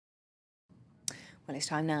Well, it's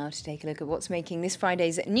time now to take a look at what's making this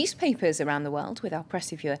Friday's newspapers around the world with our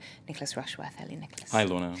press reviewer, Nicholas Rushworth. Hello, Nicholas. Hi,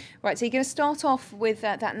 Lorna. Right, so you're going to start off with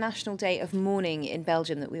that National Day of Mourning in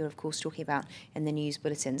Belgium that we were, of course, talking about in the news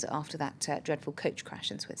bulletins after that dreadful coach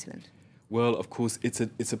crash in Switzerland. Well, of course, it's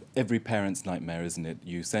every parent's nightmare, isn't it?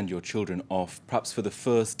 You send your children off, perhaps for the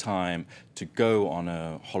first time, to go on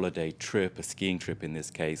a holiday trip, a skiing trip in this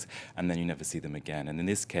case, and then you never see them again. And in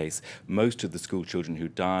this case, most of the school children who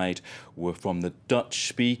died were from the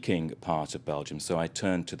Dutch-speaking part of Belgium. So I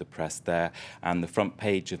turned to the press there, and the front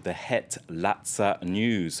page of the Het Laatste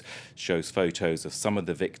News shows photos of some of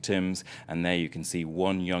the victims, and there you can see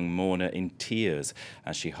one young mourner in tears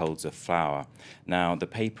as she holds a flower. Now, the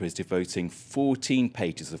paper is devoting 14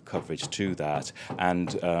 pages of coverage to that,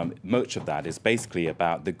 and much of that is basically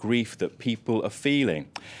about the grief that people are feeling.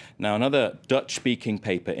 Now, another Dutch-speaking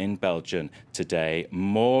paper in Belgium today,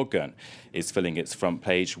 Morgen, is filling its front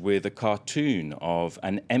page with a cartoon of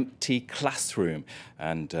an empty classroom.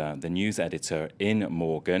 And the news editor in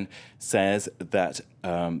Morgen says that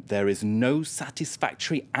there is no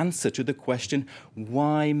satisfactory answer to the question,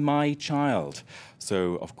 why my child?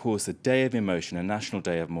 So, of course, a day of emotion, a national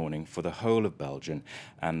day of mourning for the whole of Belgium.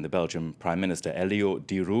 And the Belgian Prime Minister, Elio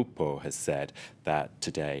Di Rupo, has said that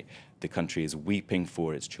today the country is weeping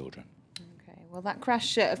for its children. Okay. Well, that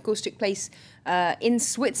crash, of course, took place in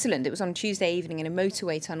Switzerland. It was on Tuesday evening in a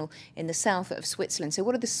motorway tunnel in the south of Switzerland. So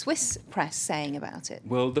what are the Swiss press saying about it?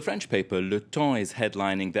 Well, the French paper Le Temps is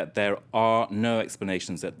headlining that there are no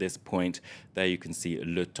explanations at this point. There you can see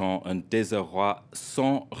Le Temps, un désarroi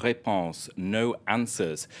sans réponse, no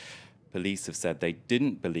answers. Police have said they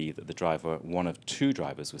didn't believe that the driver, one of two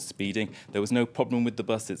drivers, was speeding. There was no problem with the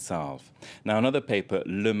bus itself. Now, another paper,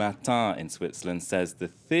 Le Matin in Switzerland, says the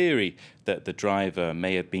theory that the driver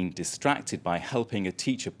may have been distracted by helping a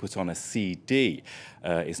teacher put on a CD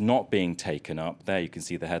is not being taken up. There you can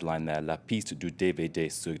see the headline there, La piste du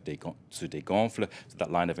DVD se dégonfle. So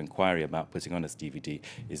that line of inquiry about putting on a DVD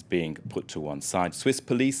is being put to one side. Swiss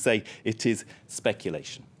police say it is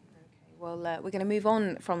speculation. Well, we're going to move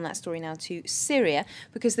on from that story now to Syria,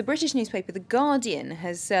 because the British newspaper The Guardian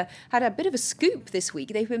has had a bit of a scoop this week.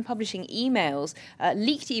 They've been publishing emails,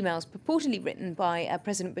 leaked emails purportedly written by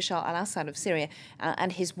President Bashar al-Assad of Syria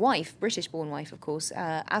and his wife, British-born wife, of course,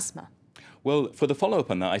 Asma. Well, for the follow-up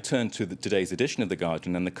on that, I turned to today's edition of The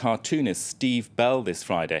Guardian, and the cartoonist Steve Bell this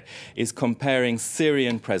Friday is comparing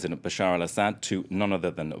Syrian President Bashar al-Assad to none other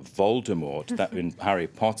than Voldemort, that in Harry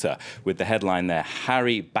Potter, with the headline there,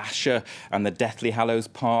 Harry Basher and the Deathly Hallows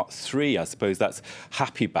Part 3. I suppose that's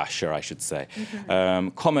Happy Basher, I should say.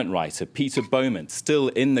 Comment writer Peter Bowman, still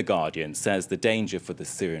in The Guardian, says the danger for the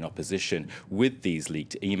Syrian opposition with these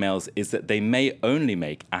leaked emails is that they may only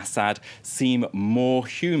make Assad seem more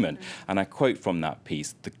human. And I quote from that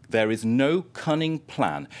piece, there is no cunning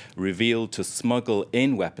plan revealed to smuggle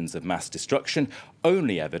in weapons of mass destruction,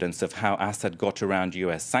 only evidence of how Assad got around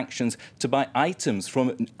US sanctions to buy items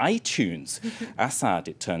from iTunes. Assad,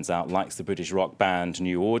 it turns out, likes the British rock band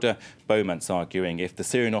New Order. Beaumont's arguing if the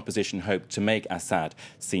Syrian opposition hoped to make Assad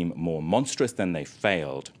seem more monstrous, then they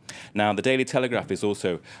failed. Now, the Daily Telegraph is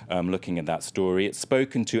also looking at that story. It's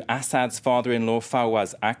spoken to Assad's father-in-law,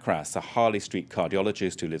 Fawaz Akras, a Harley Street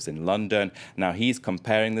cardiologist who lives in London. Now, he's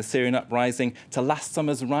comparing the Syrian uprising to last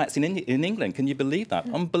summer's riots in England. Can you believe that?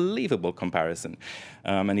 Unbelievable comparison.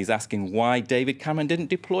 And he's asking why David Cameron didn't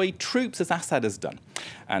deploy troops as Assad has done.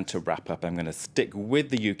 And to wrap up, I'm going to stick with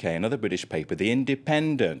the UK. Another British paper, The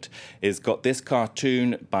Independent, has got this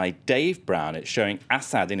cartoon by Dave Brown. It's showing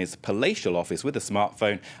Assad in his palatial office with a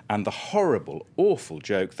smartphone, and the horrible, awful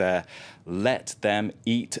joke there, let them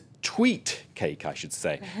eat tweet cake, I should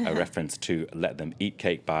say, a reference to Let Them Eat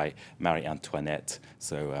Cake by Marie Antoinette.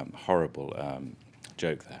 So horrible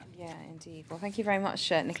joke there. Yeah, indeed. Well, thank you very much,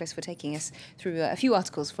 Nicholas, for taking us through a few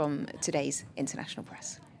articles from today's international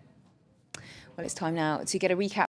press. Well, it's time now to get a recap